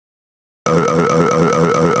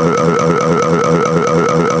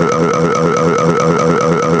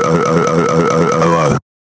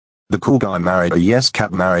cool guy married a yes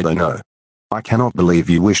cat married a no. I cannot believe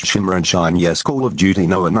you wished Shimmer and Shine yes Call of Duty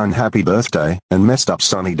no an unhappy birthday, and messed up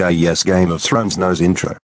Sunny Day yes Game of Thrones no's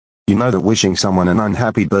intro. You know that wishing someone an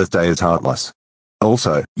unhappy birthday is heartless.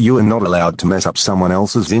 Also, you are not allowed to mess up someone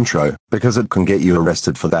else's intro, because it can get you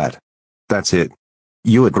arrested for that. That's it.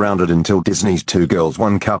 You are grounded until Disney's Two Girls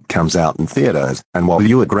One Cup comes out in theaters, and while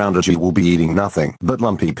you are grounded you will be eating nothing but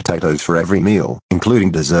lumpy potatoes for every meal,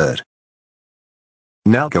 including dessert.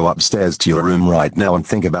 Now go upstairs to your room right now and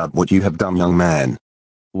think about what you have done, young man.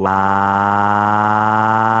 Wow.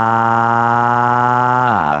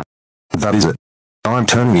 That is it. I'm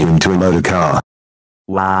turning you into a motor car.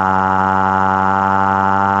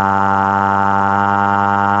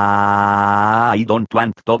 I don't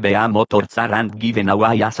want to be a motor car and given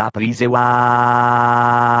away as a prize.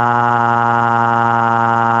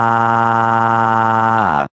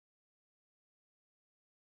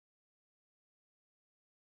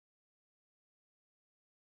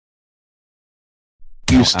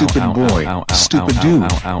 You stupid boy, stupid dude,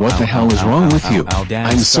 what the hell is wrong with you?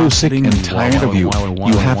 I'm so sick and tired of you.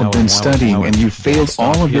 You haven't been studying and you failed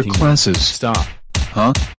all of your classes. Stop.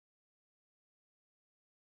 Huh?